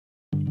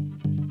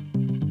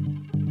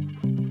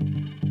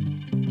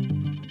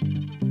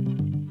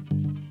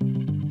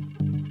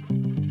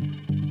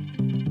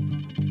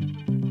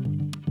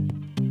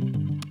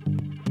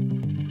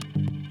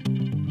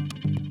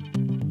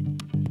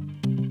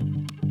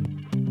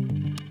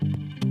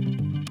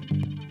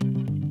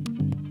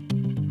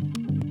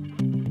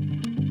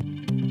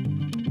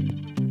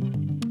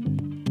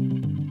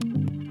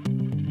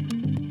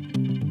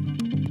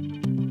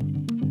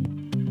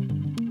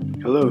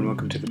Hello and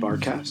welcome to the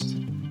Barcast.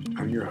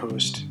 I'm your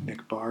host,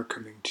 Nick Barr,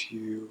 coming to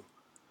you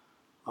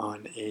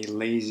on a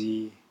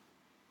lazy,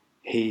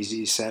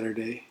 hazy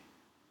Saturday.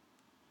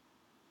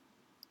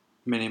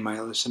 Many of my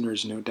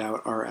listeners, no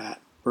doubt, are at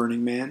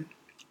Burning Man,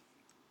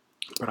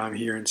 but I'm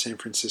here in San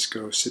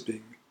Francisco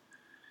sipping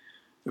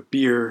a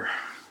beer,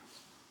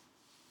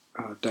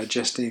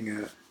 digesting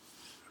a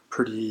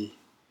pretty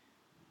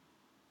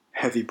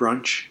heavy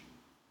brunch,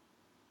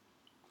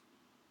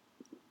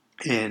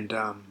 and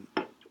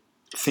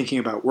thinking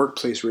about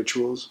workplace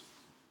rituals.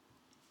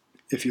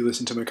 If you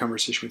listen to my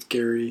conversation with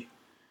Gary,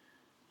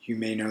 you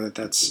may know that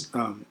that's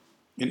an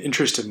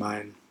interest of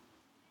mine.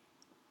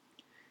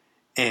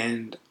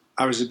 And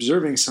I was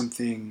observing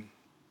something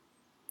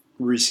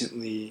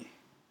recently,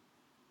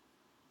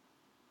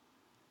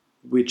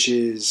 which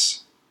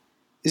isn't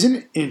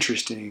it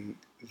interesting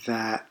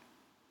that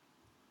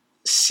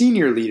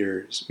senior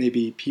leaders,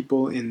 maybe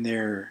people in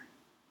their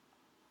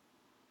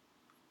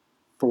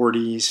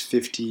 40s,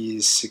 50s,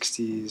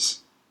 60s,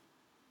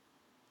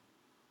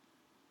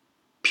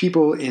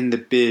 people in the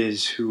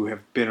biz who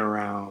have been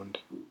around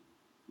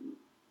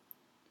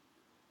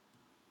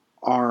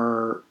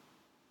are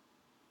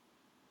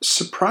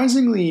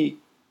surprisingly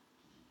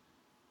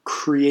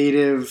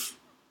creative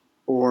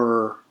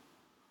or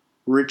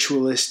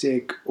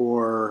ritualistic,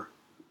 or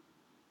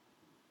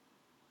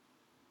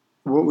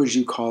what would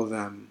you call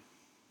them?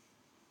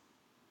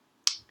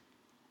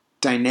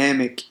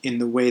 Dynamic in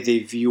the way they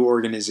view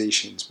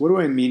organizations. What do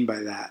I mean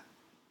by that?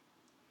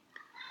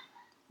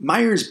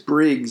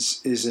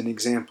 Myers-Briggs is an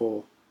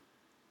example.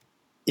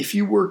 If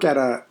you work at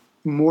a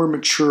more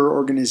mature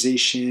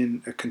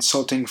organization, a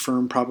consulting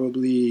firm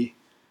probably,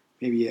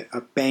 maybe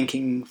a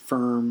banking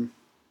firm,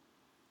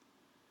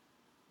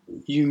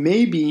 you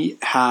maybe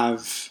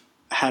have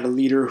had a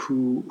leader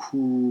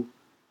who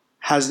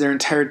has their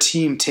entire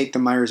team take the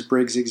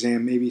Myers-Briggs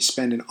exam, maybe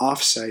spend an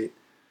offsite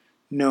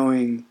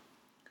knowing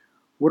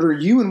what are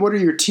you and what are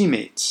your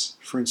teammates.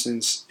 For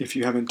instance, if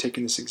you haven't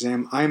taken this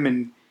exam, I'm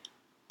an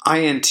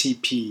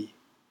INTP.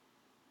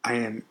 I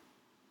am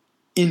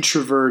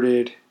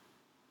introverted,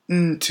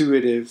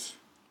 intuitive,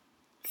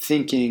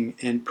 thinking,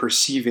 and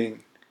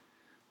perceiving.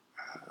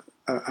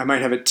 I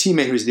might have a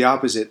teammate who's the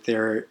opposite.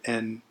 They're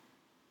an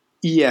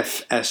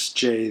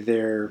EFSJ.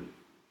 They're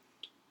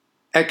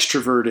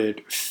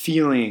extroverted,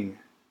 feeling,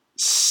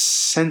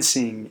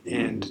 sensing,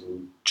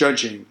 and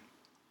judging.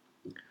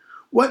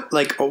 What,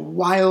 like a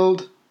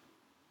wild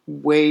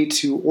way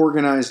to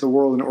organize the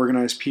world and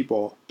organize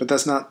people. But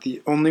that's not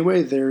the only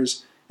way.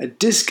 There's a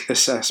DISC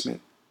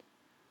assessment,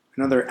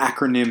 another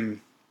acronym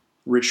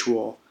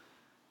ritual.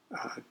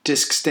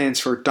 DISC stands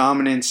for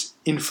dominance,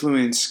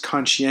 influence,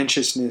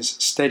 conscientiousness,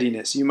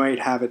 steadiness. You might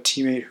have a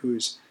teammate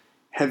who's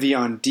heavy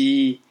on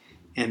D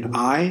and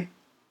I,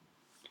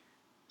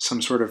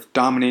 some sort of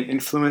dominant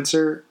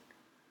influencer.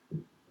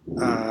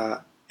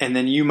 And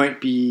then you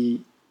might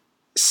be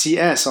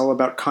CS, all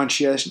about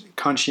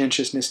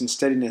conscientiousness and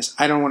steadiness.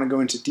 I don't want to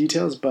go into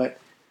details, but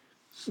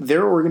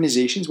there are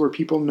organizations where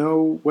people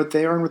know what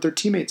they are and what their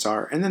teammates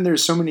are. And then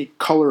there's so many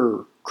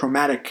color,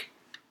 chromatic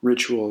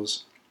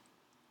rituals.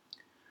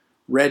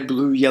 Red,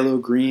 blue, yellow,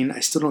 green. I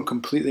still don't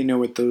completely know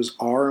what those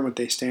are and what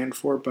they stand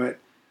for, but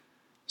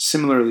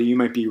similarly, you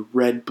might be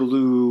red,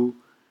 blue,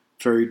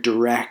 very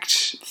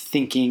direct,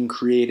 thinking,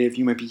 creative.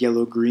 You might be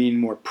yellow, green,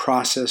 more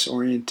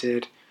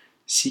process-oriented,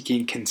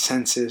 seeking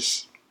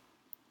consensus.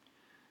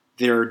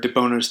 There are De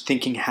Bono's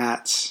thinking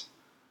hats,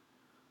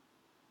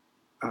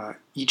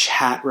 each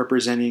hat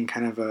representing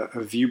kind of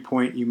a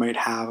viewpoint you might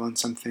have on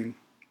something.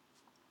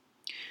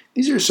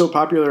 These are so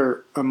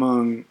popular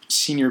among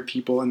senior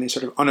people, and they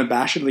sort of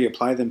unabashedly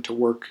apply them to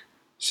work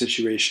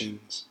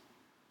situations.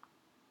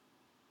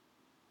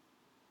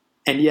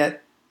 And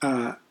yet,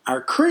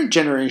 our current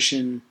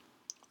generation,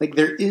 like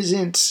there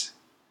isn't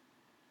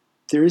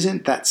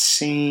that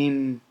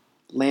same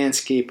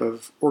landscape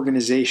of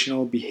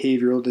organizational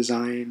behavioral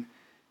design,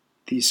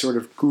 these sort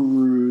of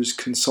gurus,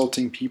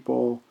 consulting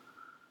people,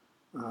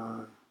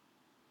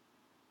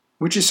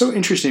 which is so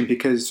interesting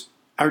because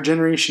our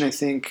generation, I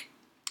think,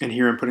 and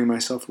here I'm putting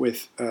myself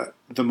with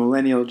the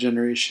millennial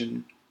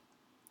generation,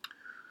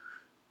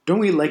 don't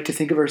we like to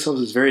think of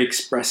ourselves as very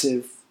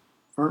expressive?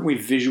 Aren't we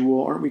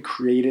visual? Aren't we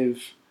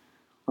creative?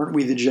 Aren't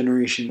we the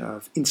generation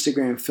of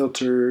Instagram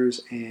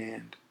filters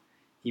and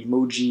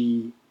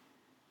emoji,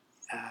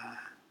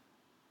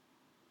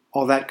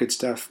 all that good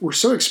stuff? We're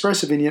so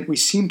expressive, and yet we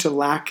seem to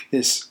lack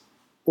this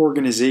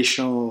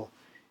organizational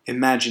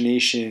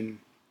imagination.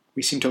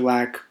 We seem to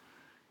lack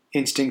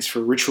instincts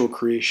for ritual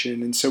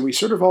creation. And so we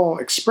sort of all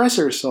express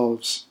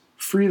ourselves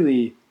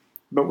freely,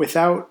 but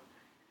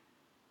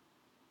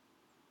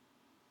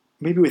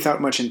maybe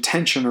without much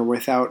intention or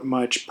without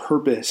much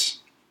purpose.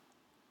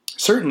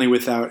 Certainly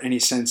without any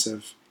sense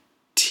of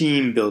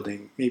team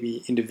building,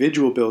 maybe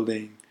individual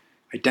building,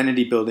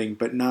 identity building,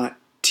 but not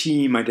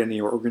team identity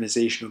or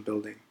organizational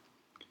building.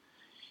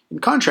 In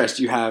contrast,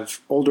 you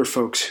have older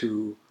folks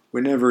who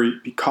would never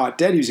be caught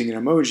dead using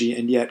an emoji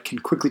and yet can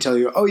quickly tell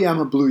you, oh yeah, I'm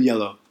a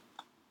blue-yellow.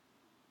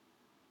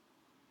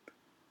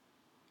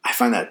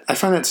 I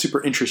find that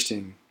super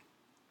interesting,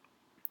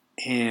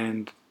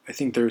 and I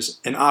think there's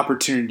an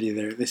opportunity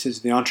there. This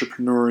is the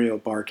entrepreneurial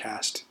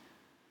Barcast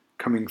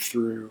coming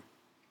through.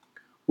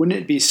 Wouldn't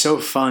it be so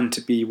fun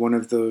to be one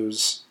of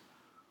those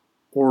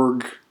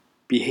org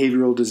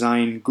behavioral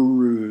design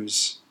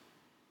gurus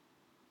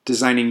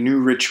designing new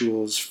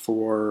rituals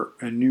for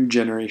a new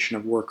generation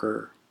of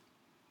worker?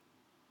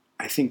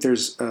 I think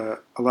there's a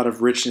lot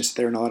of richness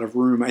there and a lot of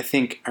room. I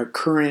think our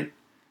current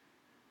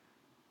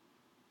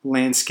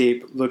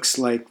landscape looks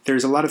like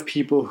there's a lot of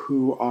people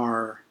who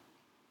are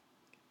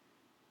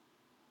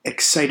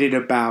excited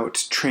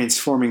about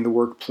transforming the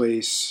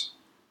workplace,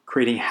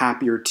 creating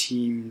happier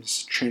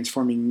teams,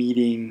 transforming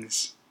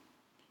meetings,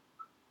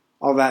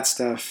 all that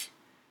stuff.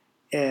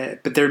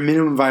 But their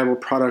minimum viable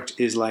product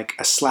is like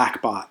a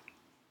Slack bot.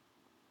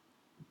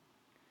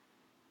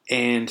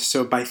 And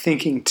so by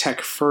thinking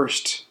tech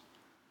first,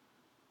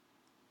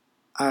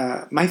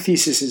 my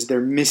thesis is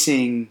they're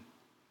missing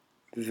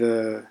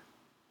the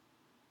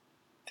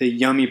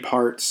yummy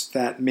parts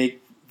that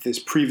make this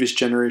previous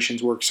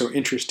generation's work so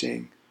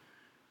interesting.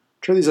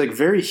 Try these like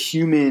very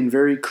human,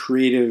 very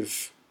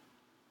creative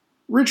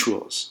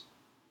rituals.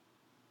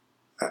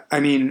 I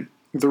mean,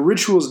 the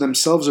rituals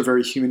themselves are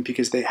very human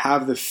because they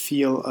have the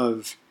feel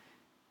of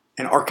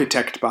an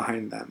architect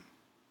behind them,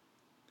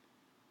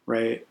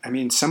 right? I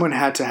mean, someone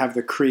had to have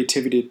the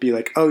creativity to be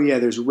like, oh yeah,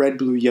 there's red,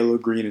 blue, yellow,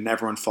 green, and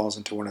everyone falls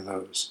into one of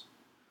those.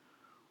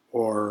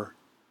 Or,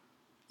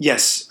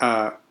 yes,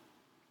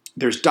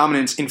 there's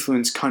dominance,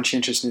 influence,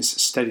 conscientiousness,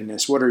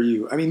 steadiness. What are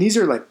you? I mean, these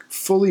are like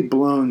fully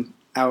blown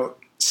out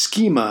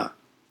schema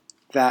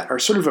that are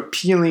sort of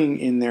appealing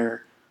in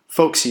their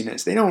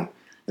folksiness. They don't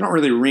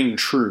really ring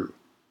true.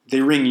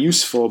 They ring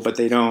useful, but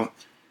I don't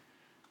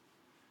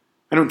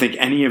think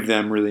any of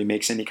them really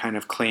makes any kind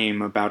of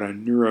claim about a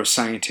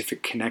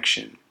neuroscientific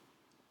connection.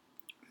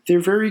 They're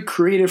very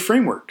creative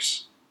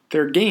frameworks.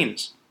 They're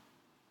games.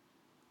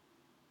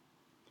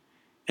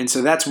 And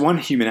so that's one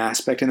human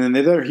aspect. And then the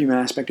other human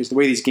aspect is the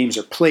way these games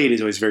are played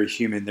is always very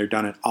human. They're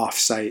done at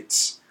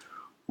offsites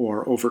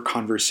or over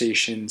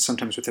conversation,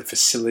 sometimes with a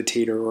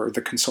facilitator or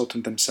the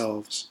consultant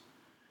themselves.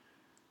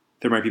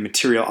 There might be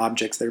material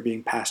objects that are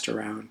being passed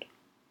around,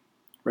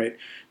 right?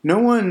 No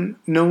one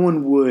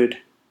would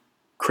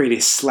create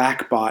a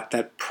Slack bot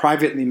that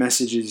privately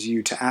messages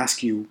you to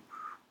ask you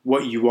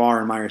what you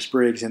are in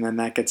Myers-Briggs, and then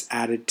that gets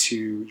added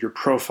to your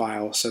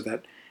profile so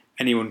that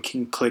anyone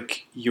can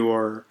click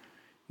your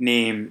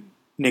name,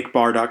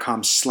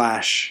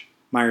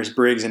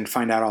 nickbarr.com/Myers-Briggs, and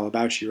find out all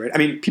about you, right? I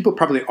mean, people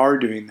probably are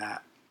doing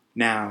that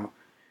now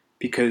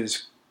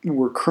because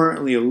we're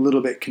currently a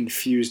little bit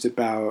confused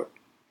about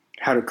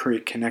how to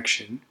create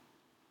connection.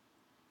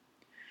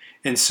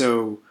 And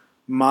so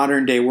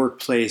modern day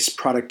workplace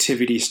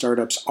productivity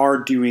startups are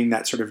doing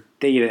that sort of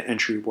data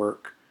entry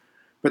work.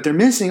 But they're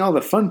missing all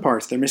the fun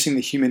parts. They're missing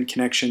the human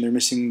connection. They're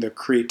missing the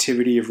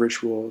creativity of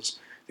rituals,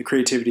 the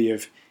creativity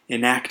of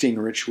enacting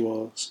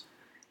rituals.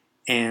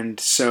 And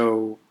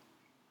so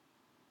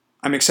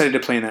I'm excited to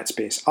play in that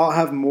space. I'll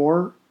have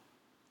more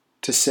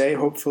to say,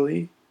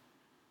 hopefully.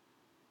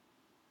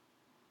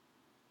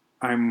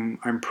 I'm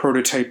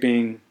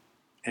prototyping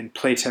and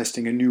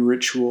playtesting a new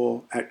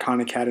ritual at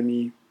Khan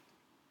Academy.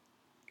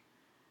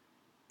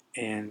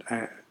 And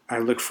I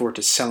look forward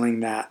to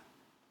selling that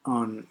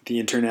on the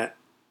internet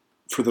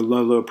for the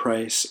low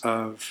price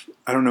of,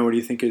 I don't know, what do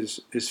you think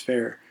is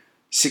fair?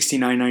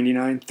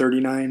 $69.99,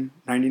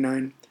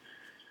 $39.99.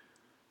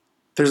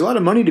 There's a lot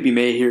of money to be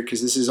made here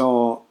because this is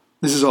all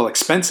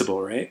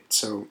expensible, right?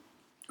 So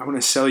I want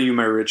to sell you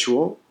my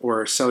ritual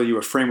or sell you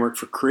a framework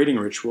for creating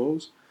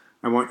rituals.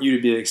 I want you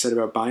to be excited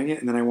about buying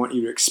it, and then I want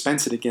you to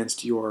expense it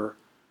against your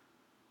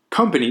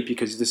company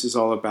because this is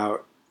all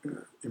about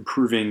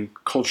improving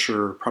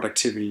culture,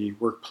 productivity,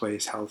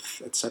 workplace,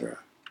 health, etc.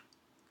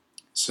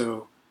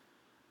 So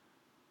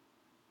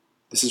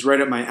this is right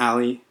up my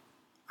alley.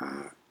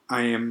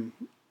 I am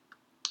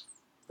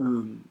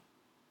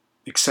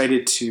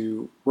excited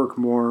to work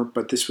more,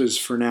 but this was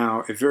for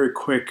now a very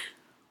quick,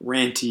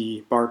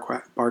 ranty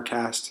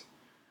barcast,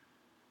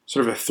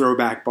 sort of a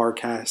throwback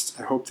barcast.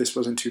 I hope this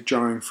wasn't too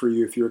jarring for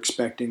you if you're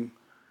expecting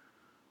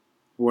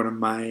one of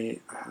my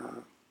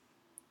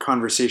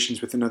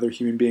conversations with another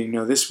human being.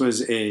 No, this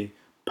was a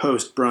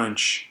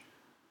post-brunch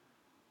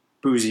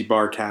boozy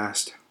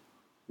barcast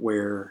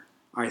where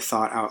I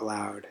thought out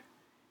loud,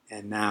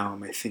 and now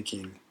my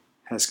thinking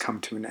has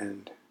come to an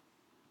end.